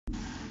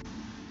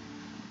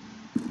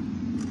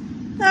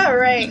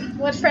Alright,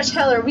 what fresh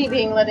hell are we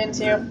being led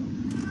into?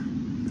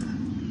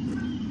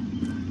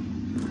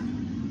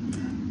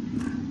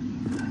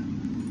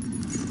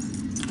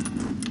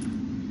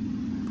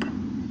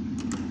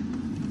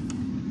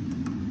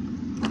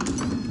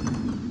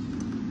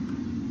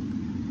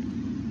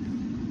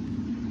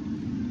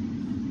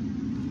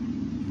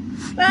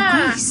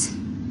 Grace.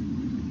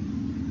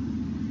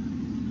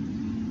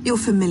 You're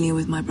familiar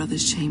with my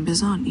brother's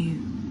chambers, aren't you?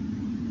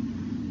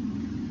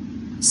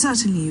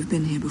 Certainly you've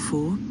been here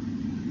before.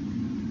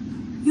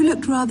 You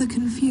looked rather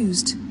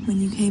confused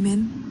when you came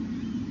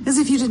in, as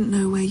if you didn't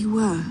know where you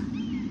were.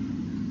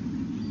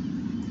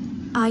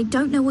 I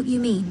don't know what you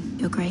mean,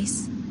 Your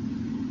Grace.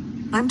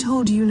 I'm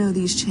told you know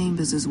these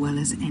chambers as well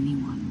as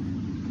anyone.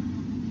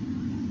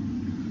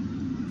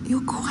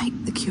 You're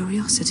quite the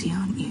curiosity,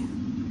 aren't you?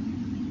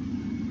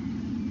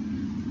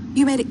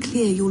 You made it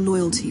clear your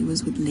loyalty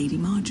was with Lady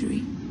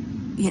Marjorie,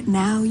 yet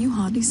now you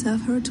hardly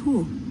serve her at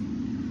all.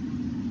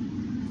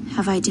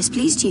 Have I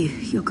displeased you,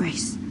 Your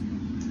Grace?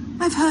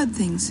 I've heard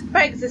things.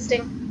 By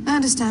existing. I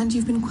understand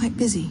you've been quite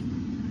busy.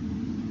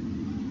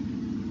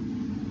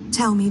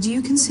 Tell me, do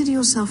you consider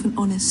yourself an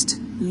honest,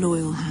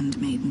 loyal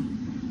handmaiden?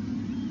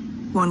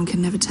 One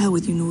can never tell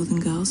with you northern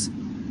girls.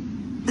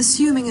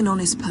 Assuming an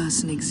honest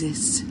person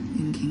exists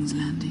in King's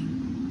Landing.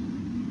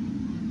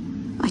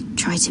 I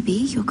try to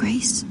be, Your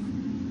Grace.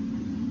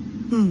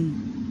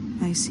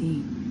 I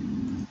see.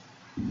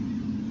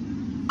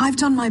 I've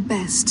done my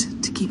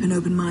best to keep an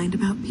open mind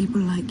about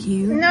people like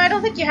you. No, I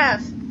don't think you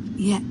have.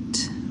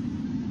 Yet,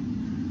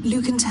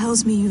 Lucan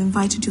tells me you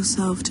invited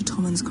yourself to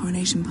Tommen's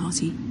coronation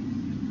party.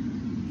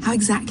 How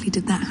exactly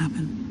did that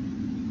happen?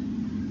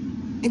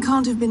 It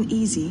can't have been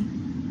easy.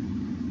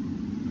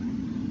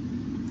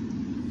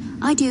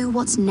 I do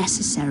what's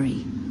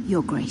necessary,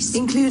 Your Grace.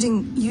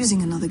 Including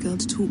using another girl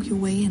to talk your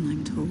way in,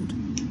 I'm told.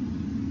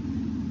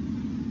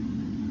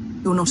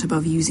 You're not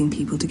above using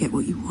people to get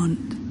what you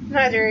want.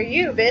 Neither are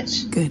you,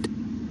 bitch. Good.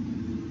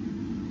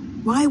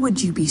 Why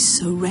would you be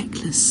so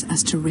reckless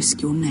as to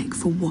risk your neck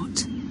for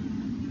what?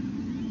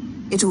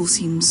 It all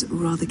seems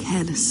rather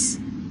careless,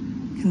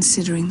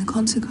 considering the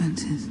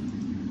consequences.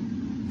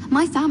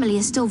 My family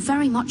is still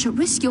very much at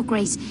risk, Your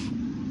Grace.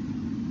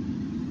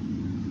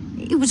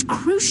 It was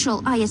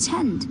crucial I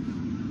attend.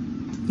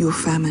 Your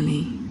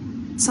family.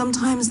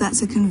 Sometimes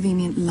that's a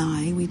convenient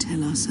lie we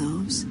tell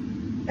ourselves.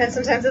 And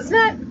sometimes it's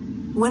not.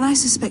 When I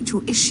suspect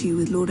your issue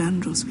with Lord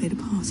Andros played a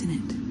part in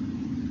it.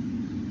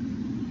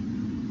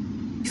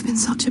 You've been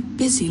such a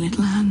busy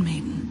little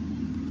handmaiden.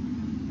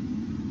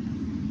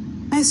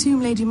 I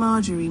assume Lady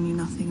Marjorie knew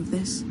nothing of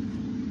this.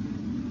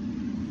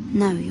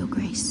 No, Your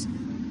Grace.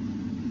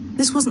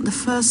 This wasn't the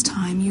first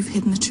time you've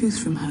hidden the truth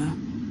from her.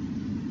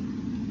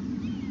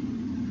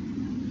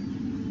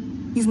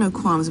 You've no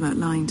qualms about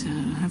lying to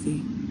her, have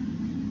you?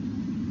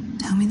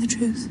 Tell me the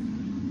truth.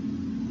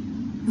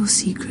 Your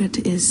secret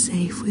is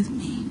safe with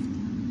me.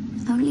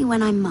 Only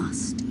when I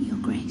must, Your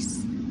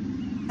Grace.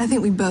 I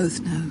think we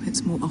both know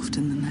it's more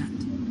often than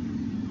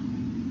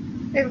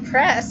that.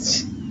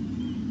 Impressed.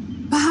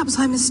 Perhaps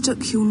I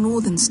mistook your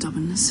northern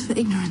stubbornness for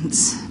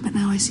ignorance, but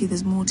now I see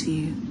there's more to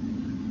you.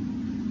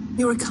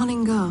 You're a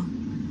cunning girl,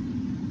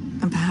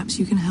 and perhaps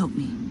you can help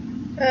me.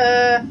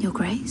 Your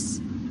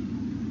Grace?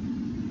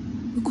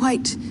 You're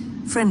quite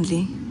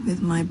friendly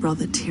with my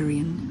brother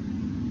Tyrion.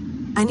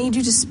 I need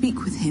you to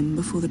speak with him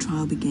before the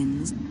trial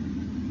begins.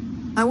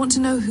 I want to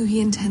know who he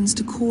intends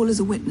to call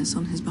as a witness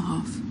on his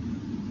behalf.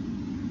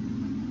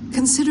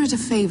 Consider it a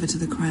favor to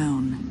the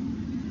crown,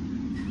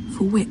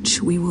 for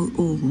which we will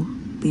all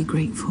be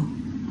grateful.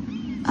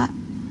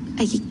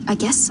 I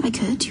guess I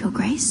could, Your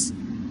Grace.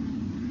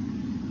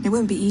 It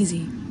won't be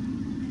easy.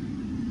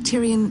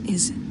 Tyrion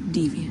is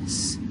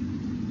devious.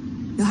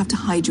 You'll have to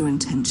hide your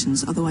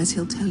intentions, otherwise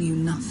he'll tell you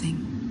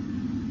nothing.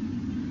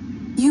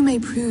 You may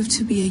prove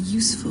to be a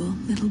useful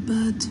little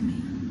bird to me,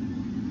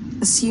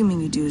 assuming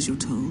you do as you're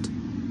told.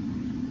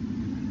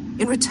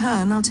 In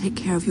return, I'll take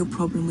care of your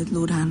problem with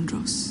Lord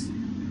Andros.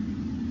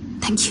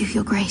 Thank you,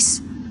 Your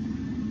Grace.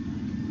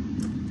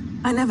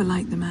 I never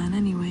liked the man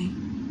anyway,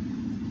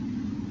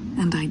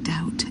 and I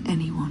doubt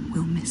anyone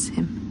will miss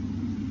him.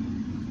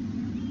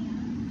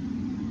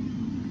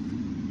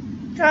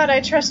 God,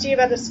 I trust you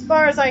about as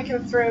far as I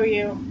can throw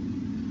you.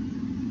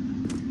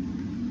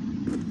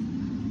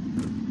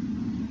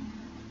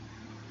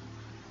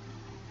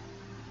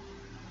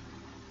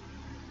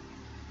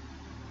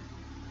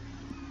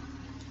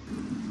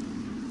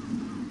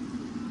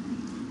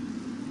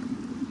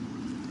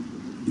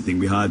 You think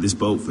we hired this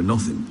boat for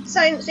nothing?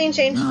 Scene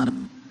change. Not a